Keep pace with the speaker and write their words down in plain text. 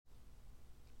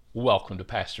Welcome to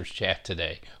Pastor's Chat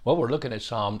today. Well, we're looking at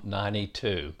Psalm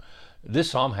 92.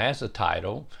 This psalm has a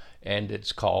title, and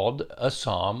it's called a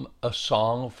song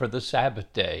for the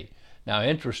Sabbath day. Now,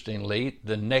 interestingly,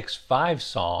 the next 5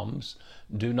 psalms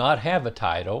do not have a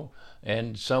title,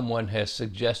 and someone has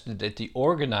suggested that the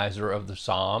organizer of the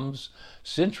psalms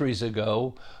centuries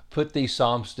ago put these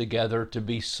psalms together to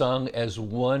be sung as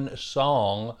one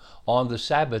song on the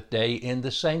Sabbath day in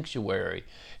the sanctuary.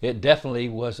 It definitely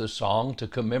was a song to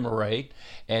commemorate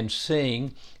and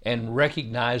sing and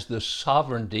recognize the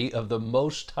sovereignty of the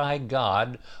Most High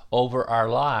God over our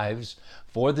lives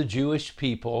for the Jewish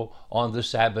people on the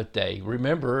Sabbath day.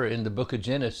 Remember, in the book of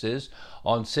Genesis,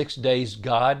 on 6 days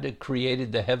God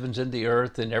created the heavens and the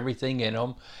earth and everything in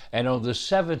them, and on the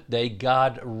 7th day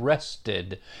God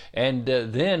rested. And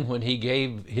then when he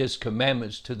gave his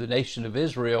commandments to the nation of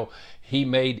Israel, he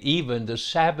made even the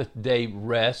Sabbath day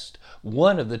rest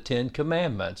one of the 10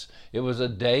 commandments. It was a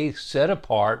day set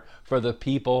apart for the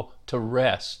people to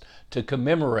rest, to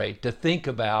commemorate, to think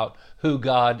about who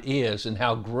God is and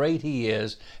how great he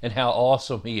is and how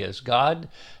awesome he is. God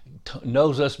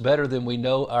knows us better than we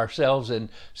know ourselves and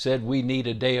said we need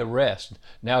a day of rest.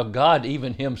 Now, God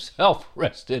even himself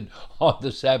rested on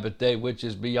the Sabbath day, which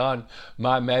is beyond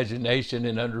my imagination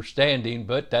and understanding,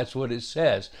 but that's what it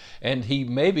says. And he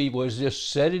maybe was just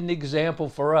setting an example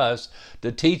for us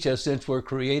to teach us, since we're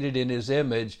created in his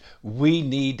image, we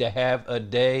need to have a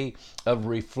day of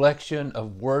reflection,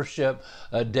 of worship,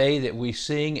 a day that we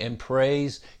sing and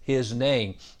praise his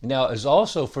name. Now, as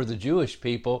also for the Jewish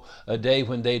people, a day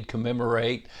when they'd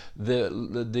commemorate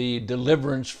the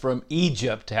deliverance from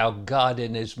Egypt, how God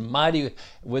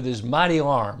with his mighty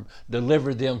arm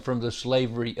delivered them from the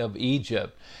slavery of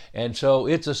Egypt. And so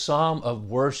it's a psalm of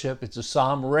worship. It's a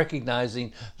psalm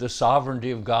recognizing the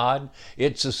sovereignty of God.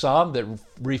 It's a psalm that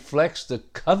reflects the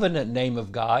covenant name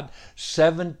of God.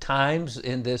 7 times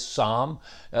in this psalm,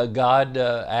 God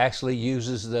actually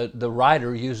uses, the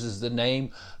writer uses the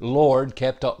name Lord,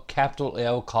 capital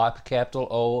L, capital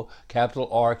O, capital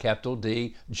R, capital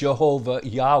D, Jehovah,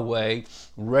 Yahweh,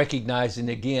 recognizing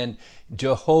again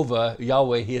Jehovah,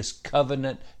 Yahweh, his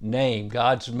covenant name.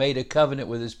 God's made a covenant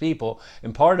with his people,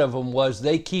 and part of them was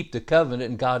they keep the covenant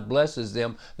and God blesses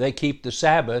them. They keep the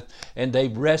Sabbath and they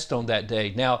rest on that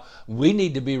day. Now, we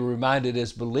need to be reminded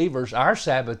as believers, our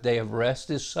Sabbath day of rest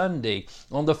is Sunday,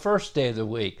 on the first day of the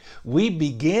week. We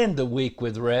begin the week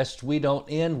with rest. We don't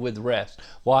end with rest.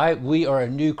 Why? We are a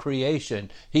new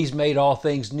creation. He's made all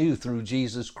things new through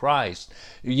Jesus Christ.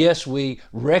 Yes, we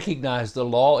recognize the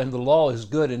law, and the law is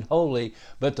good and holy,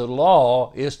 but the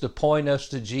law is to point us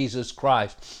to Jesus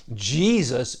Christ.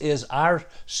 Jesus is our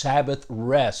Sabbath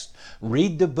rest.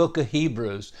 Read the book of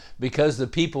Hebrews, because the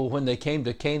people, when they came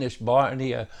to Kadesh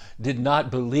Barnea, did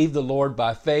not believe the Lord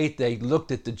by faith. They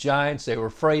looked at the giants, they were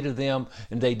afraid of them,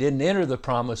 and they didn't enter the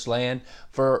promised land.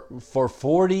 For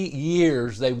 40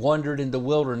 years they wandered in the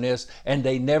wilderness, and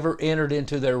they never entered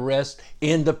into their rest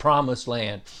in the promised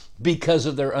land because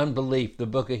of their unbelief. The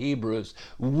book of Hebrews.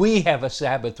 We have a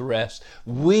Sabbath rest.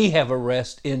 We have a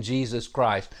rest in Jesus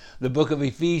Christ. The book of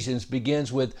Ephesians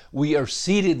begins with, we are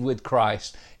seated with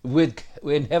Christ,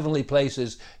 in heavenly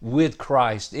places with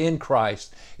Christ, in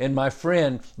Christ. And my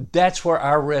friend, that's where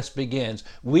our rest begins.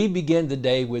 We begin the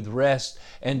day with rest,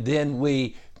 and then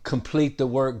we complete the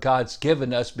work God's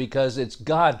given us, because it's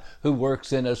God who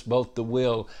works in us both the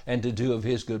will and to do of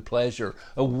his good pleasure.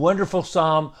 A wonderful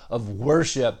psalm of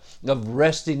worship, of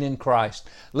resting in Christ.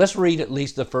 Let's read at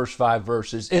least the first 5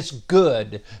 verses. It's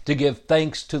good to give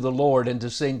thanks to the Lord and to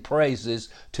sing praises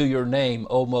to your name,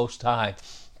 O Most High,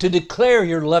 to declare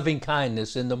your loving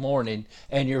kindness in the morning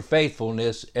and your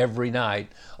faithfulness every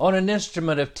night, on an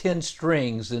instrument of 10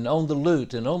 strings and on the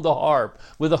lute and on the harp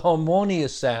with a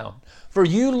harmonious sound. For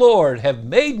you, Lord, have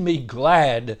made me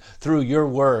glad through your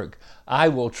work. I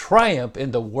will triumph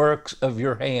in the works of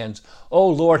your hands. O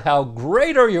Lord, how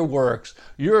great are your works!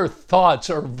 Your thoughts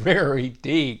are very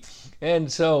deep.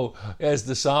 And so, as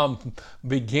the psalm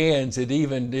begins, it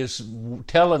even is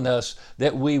telling us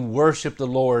that we worship the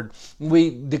Lord. We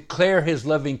declare his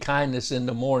loving kindness in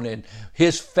the morning,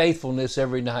 his faithfulness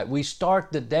every night. We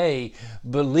start the day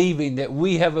believing that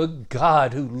we have a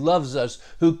God who loves us,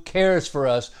 who cares for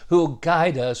us, who will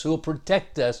guide us, who will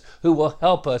protect us, who will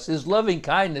help us, his loving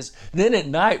kindness. Then at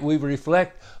night we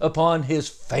reflect upon his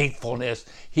faithfulness.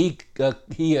 He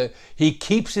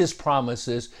keeps his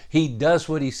promises. He does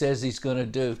what he says he's going to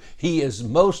do. He is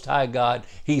Most High God.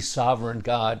 He's sovereign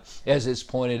God, as it's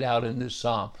pointed out in this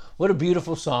psalm. What a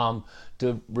beautiful psalm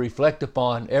to reflect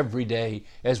upon every day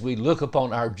as we look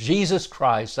upon our Jesus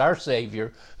Christ, our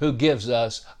Savior, who gives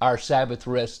us our Sabbath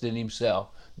rest in himself.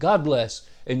 God bless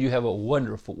and you have a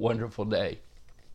wonderful, wonderful day.